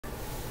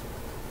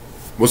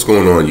What's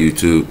going on,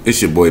 YouTube?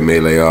 It's your boy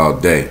Melee all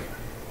day,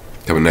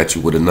 coming at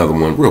you with another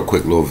one. Real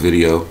quick little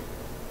video.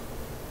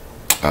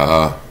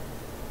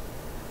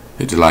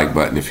 Hit the like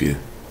button if you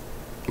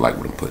like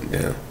what I'm putting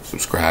down.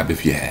 Subscribe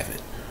if you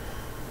haven't.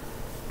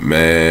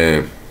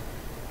 Man,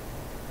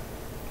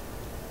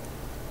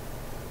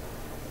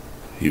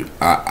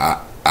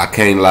 I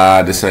can't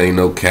lie. This ain't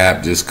no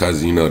cap just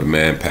cause the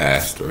man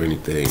passed or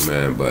anything,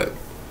 man. But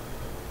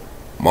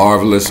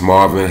marvelous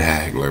Marvin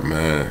Hagler,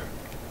 man.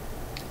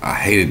 I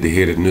hated to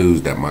hear the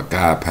news that my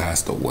guy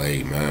passed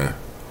away, man.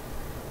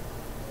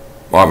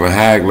 Marvin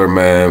Hagler,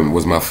 man,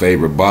 was my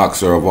favorite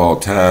boxer of all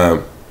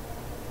time.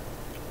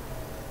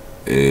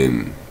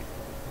 And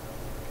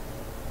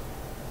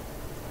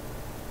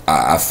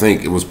I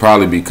think it was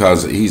probably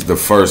because he's the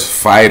first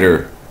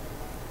fighter,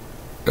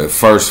 the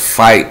first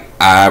fight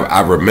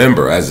I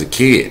remember as a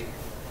kid.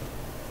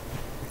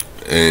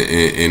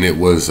 And it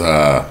was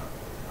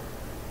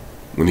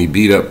when he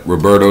beat up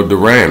Roberto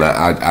Duran.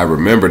 I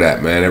remember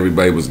that, man.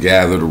 Everybody was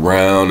gathered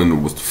around, and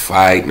it was the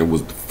fight, and it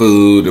was the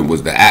food, and it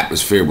was the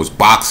atmosphere. It was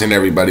boxing.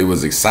 Everybody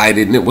was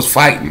excited, and it was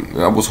fighting.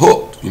 And I was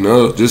hooked,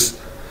 just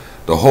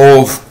the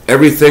whole,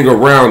 everything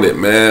around it,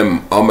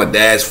 man. All my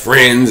dad's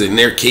friends and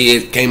their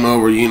kids came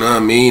over, you know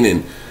what I mean?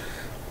 And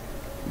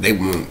they,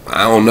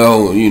 I don't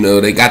know,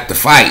 they got the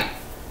fight.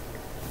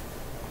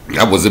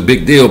 That was a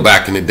big deal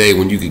back in the day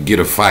when you could get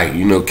a fight.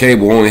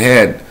 Cable only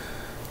had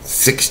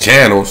 6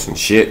 channels and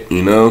shit,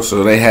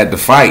 so they had to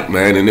fight,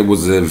 man, and it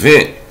was an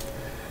event.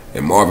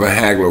 And Marvin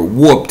Hagler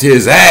whooped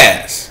his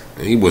ass,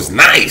 and he was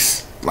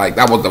nice. Like,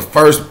 that was the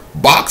first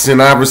boxing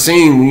I ever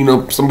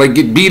seen, somebody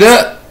get beat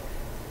up.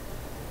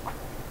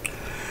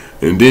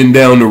 And then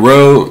down the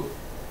road,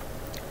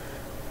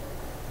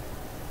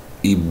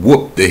 he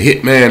whooped the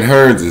Hitman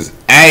Hearns'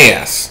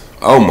 ass.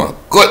 Oh my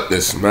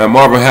goodness, man.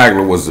 Marvin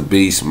Hagler was a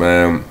beast,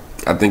 man.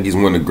 I think he's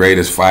one of the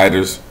greatest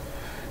fighters.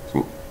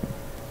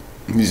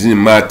 He's in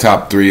my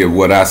top 3 of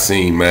what I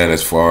seen, man,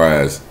 as far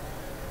as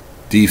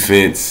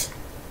defense.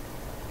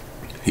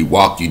 He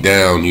walked you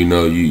down, you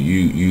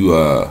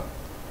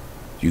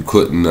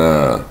couldn't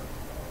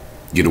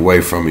get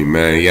away from him,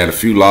 man. He had a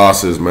few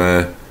losses,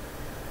 man.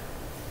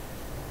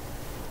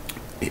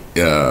 He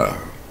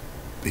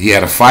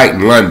had a fight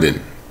in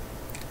London,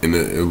 and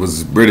it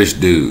was a British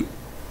dude.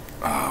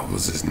 What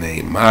was his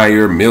name?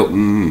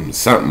 Milton,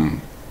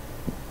 something.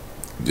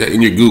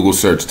 In your Google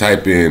search,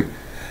 type in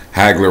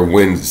Hagler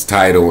wins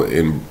title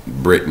in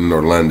Britain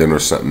or London or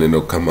something, and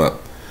it'll come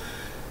up.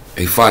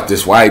 He fought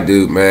this white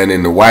dude, man,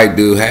 and the white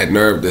dude had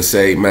nerve to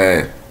say,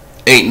 man,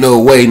 ain't no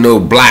way no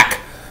black.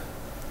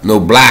 Now,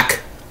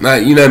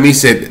 you know what I mean? He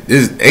said,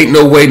 ain't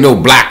no way no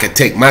black could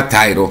take my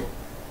title.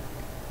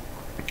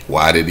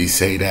 Why did he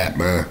say that,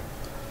 man?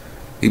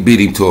 He beat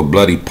him to a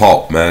bloody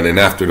pulp, man, and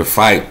after the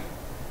fight,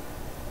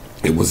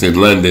 it was in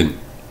London.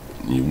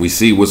 We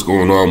see what's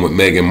going on with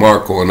Meghan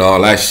Markle and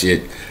all that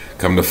shit.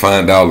 Come to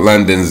find out,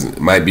 London's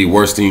might be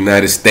worse than the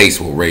United States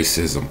with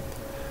racism.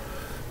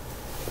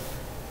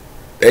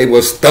 They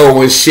was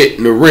throwing shit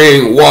in the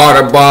ring,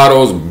 water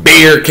bottles,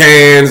 beer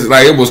cans.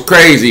 Like, it was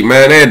crazy,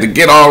 man. They had to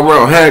get all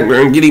around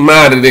Hagler and get him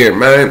out of there,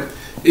 man.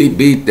 He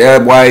beat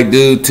that white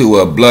dude to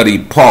a bloody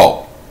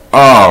pulp.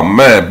 Oh,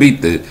 man,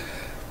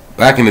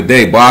 back in the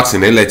day,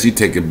 boxing, they let you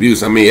take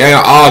abuse. I mean,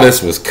 all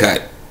this was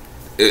cut.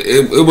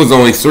 It was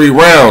only 3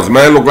 rounds,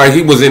 man. It looked like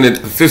he was in a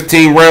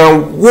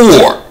 15-round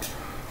war.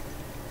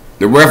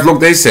 The ref looked,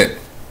 they said,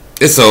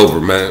 it's over,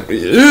 man.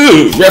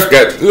 Ref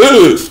got,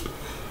 this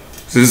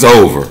is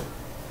over.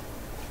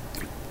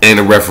 And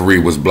the referee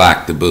was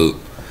black to boot.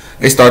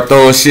 They start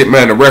throwing shit,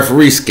 man. The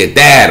referee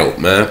skedaddled,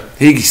 man.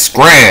 He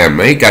scrammed,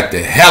 man. He got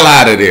the hell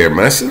out of there,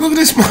 man. I said, look at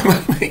this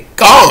motherfucker, he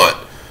gone.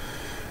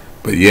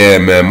 But yeah,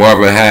 man,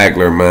 Marvin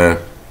Hagler, man,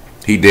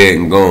 he dead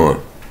and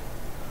gone.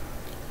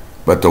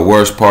 But the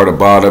worst part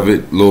about it,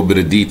 a little bit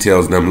of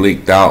details them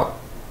leaked out.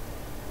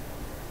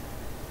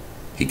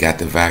 He got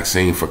the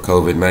vaccine for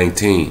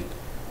COVID-19.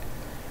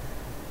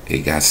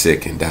 He got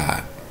sick and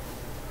died.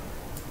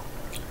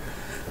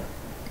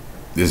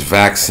 This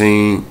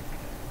vaccine,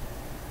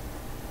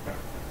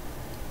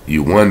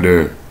 you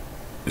wonder,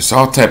 it's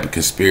all type of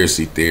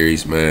conspiracy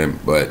theories, man,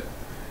 but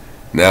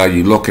now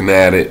you're looking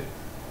at it,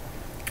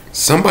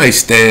 somebody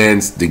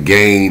stands to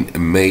gain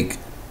and make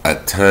a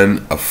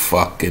ton of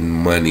fucking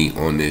money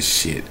on this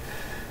shit.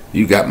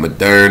 You got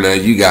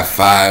Moderna, you got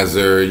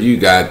Pfizer, you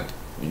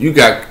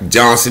got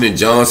Johnson &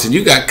 Johnson,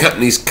 you got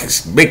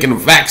companies making a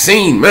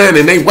vaccine, man,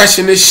 and they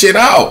rushing this shit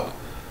out.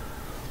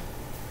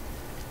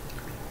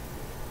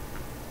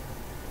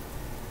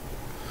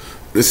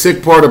 The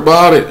sick part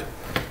about it,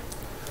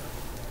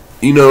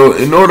 in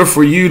order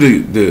for you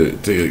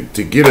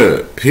to get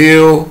a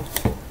pill,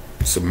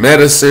 some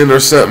medicine or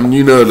something,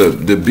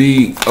 to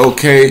be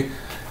okay,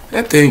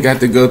 that thing got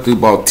to go through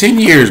about 10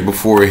 years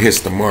before it hits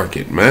the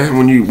market, man,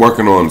 when you're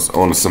working on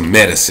some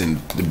medicine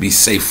to be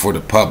safe for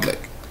the public.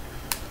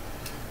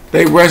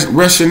 They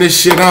rushing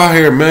this shit out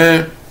here,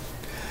 man.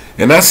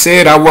 And I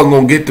said I wasn't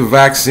going to get the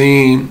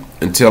vaccine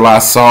until I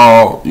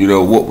saw,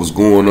 what was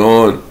going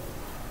on.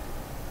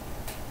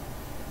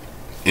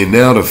 And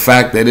now the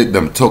fact that it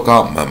done took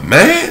out my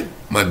man,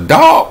 my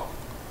dog,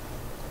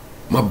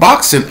 my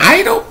boxing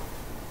idol.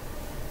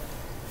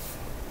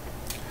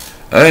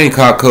 I ain't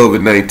caught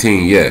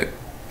COVID-19 yet.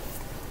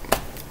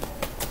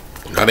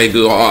 How they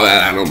do all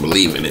that, I don't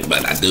believe in it,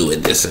 but I do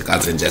it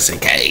just in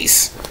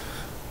case.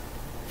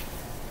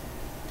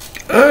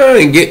 I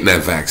ain't getting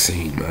that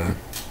vaccine, man.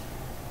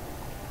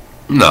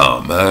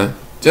 No, man.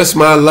 Just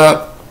my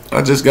luck.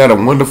 I just got a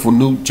wonderful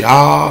new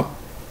job,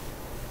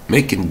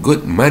 making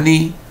good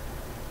money,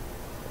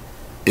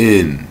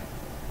 and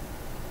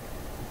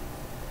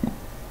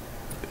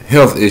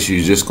health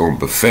issues just gonna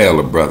befall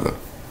a brother.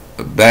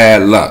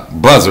 Bad luck,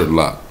 buzzard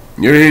luck.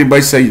 You hear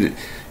anybody say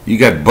you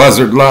got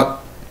buzzard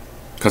luck?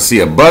 Cause see,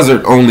 a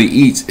buzzard only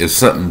eats if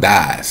something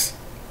dies.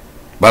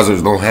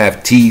 Buzzards don't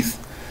have teeth.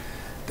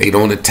 They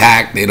don't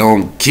attack. They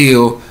don't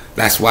kill.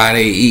 That's why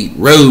they eat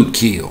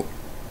roadkill.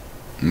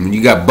 And when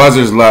you got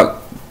buzzard's luck,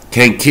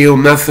 can't kill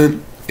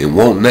nothing and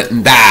won't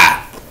nothing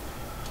die.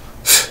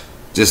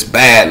 Just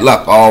bad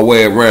luck all the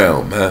way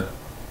around, man.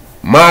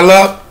 My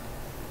luck,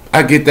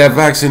 I get that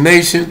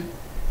vaccination,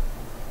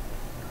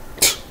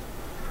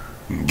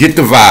 get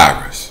the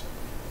virus.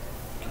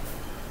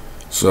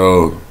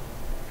 So,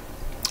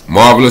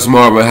 marvelous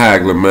Marvin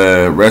Hagler,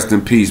 man. Rest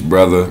in peace,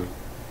 brother.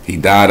 He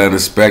died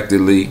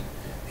unexpectedly.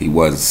 He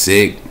wasn't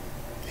sick.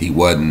 He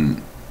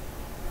wasn't,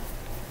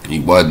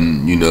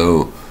 you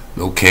know,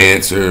 no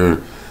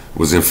cancer.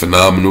 Was in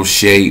phenomenal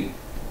shape.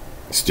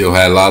 Still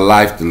had a lot of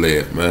life to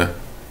live, man.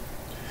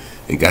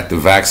 And got the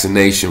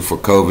vaccination for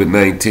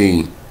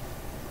COVID-19.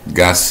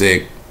 Got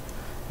sick.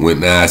 Went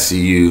in the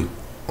ICU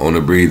on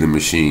a breathing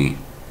machine.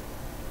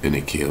 And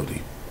it killed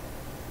him.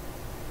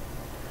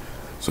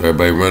 So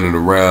everybody running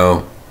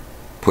around,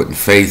 putting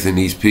faith in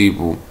these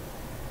people.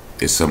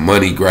 It's a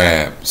money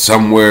grab.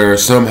 Somewhere,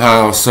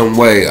 somehow, some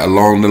way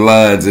along the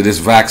lines of this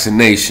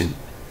vaccination,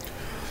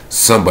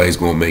 somebody's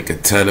going to make a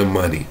ton of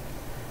money.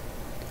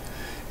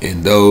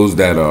 And those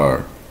that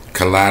are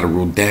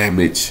collateral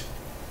damage,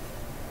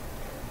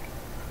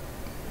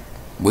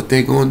 what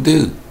they going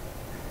to do?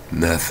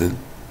 Nothing.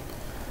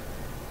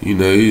 You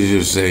know, you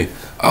just say,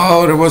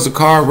 oh, there was a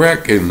car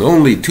wreck and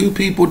only 2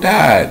 people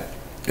died.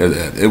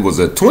 It was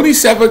a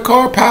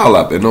 27-car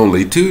pileup and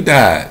only 2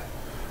 died.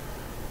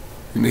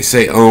 And they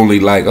say only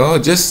like, oh,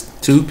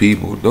 just 2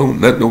 people.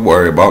 Nothing to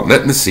worry about.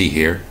 Nothing to see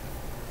here.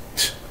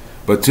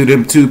 But to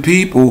them 2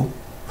 people,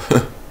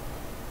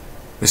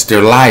 it's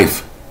their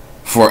life.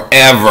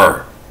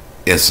 Forever.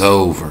 It's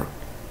over.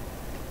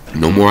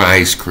 No more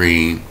ice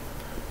cream.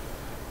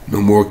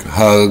 No more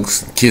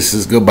hugs,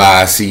 kisses,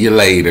 goodbye, see you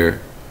later.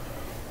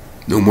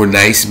 No more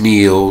nice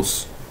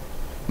meals.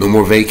 No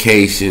more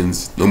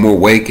vacations. No more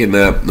waking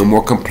up. No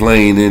more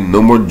complaining.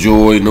 No more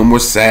joy. No more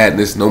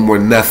sadness. No more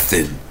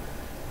nothing.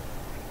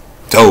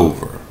 It's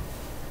over.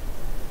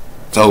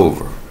 It's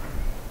over.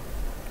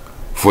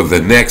 For the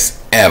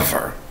next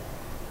ever.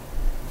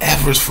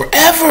 Ever's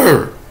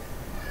forever.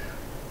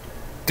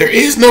 There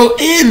is no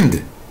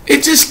end.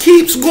 It just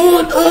keeps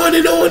going on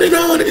and on and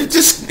on.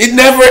 It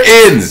never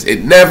ends.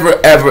 It never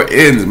ever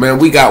ends, man.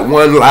 We got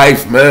one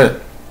life,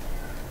 man.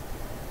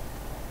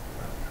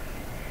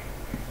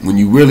 When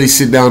you really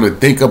sit down and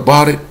think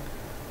about it,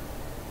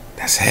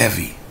 that's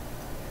heavy.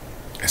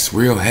 That's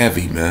real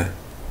heavy, man.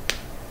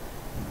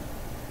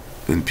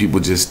 And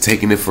people just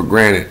taking it for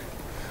granted.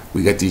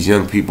 We got these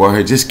young people out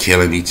here just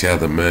killing each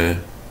other,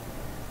 man.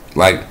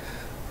 Like,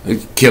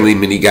 kill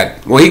him and he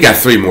got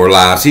 3 more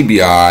lives. He'd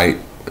be alright.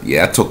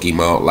 Yeah, I took him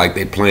out like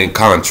they playing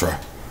Contra.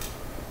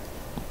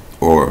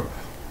 Or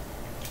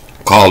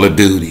Call of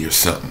Duty or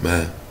something,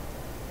 man.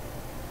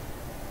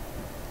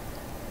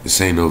 This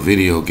ain't no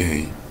video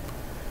game.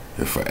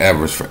 And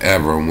forever's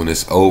forever. And when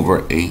it's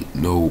over, ain't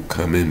no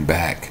coming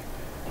back.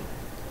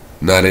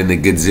 Not in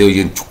the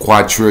gazillion,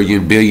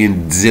 quadrillion,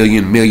 billion,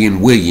 zillion,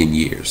 million, willion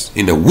years.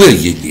 In a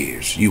willion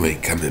years, you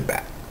ain't coming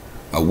back.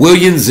 A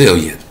willion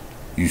zillion,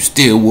 you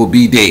still will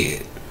be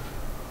dead.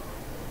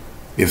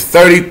 If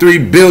 33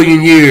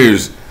 billion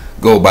years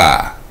go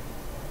by,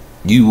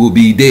 you will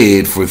be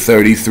dead for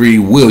 33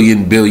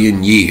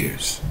 billion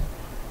years.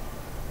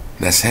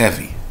 That's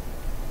heavy.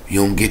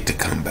 You don't get to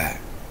come back.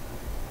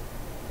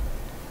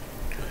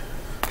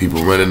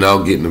 People running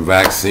out getting the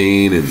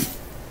vaccine and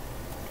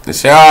they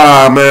say,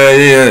 oh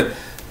man,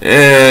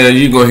 yeah,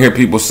 you're going to hear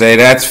people say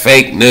that's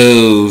fake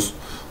news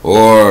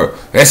or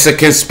that's a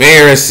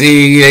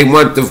conspiracy. They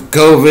want the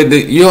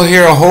COVID. You'll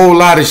hear a whole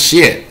lot of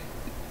shit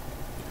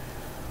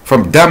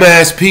from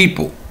dumbass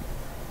people.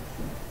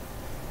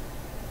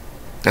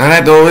 Now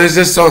that don't, it's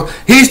just so,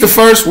 he's the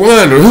first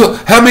one.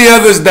 How many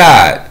others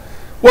died?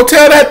 Well,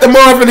 tell that to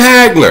Marvin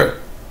Hagler.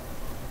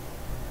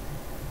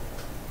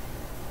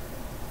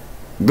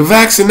 The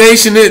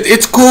vaccination,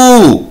 it's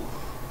cool.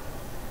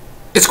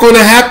 It's going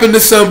to happen to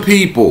some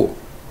people.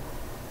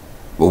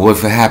 But what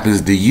if it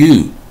happens to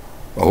you?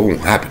 Oh, it won't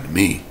happen to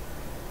me.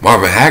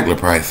 Marvin Hagler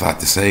probably thought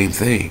the same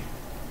thing.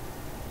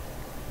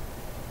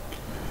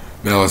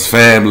 Now his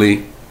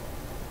family,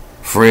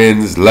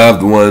 friends,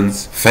 loved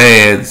ones,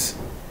 fans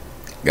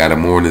got to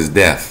mourn his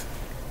death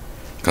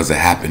because it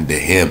happened to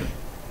him.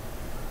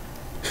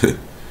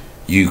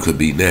 You could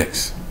be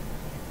next.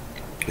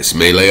 It's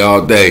Melee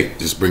all day.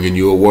 Just bringing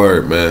you a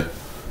word, man.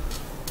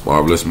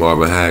 Marvelous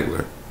Marvin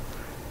Hagler,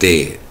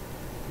 dead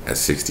at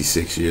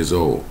 66 years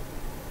old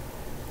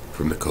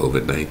from the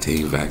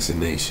COVID-19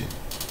 vaccination.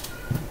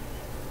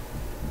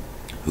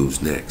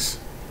 Who's next?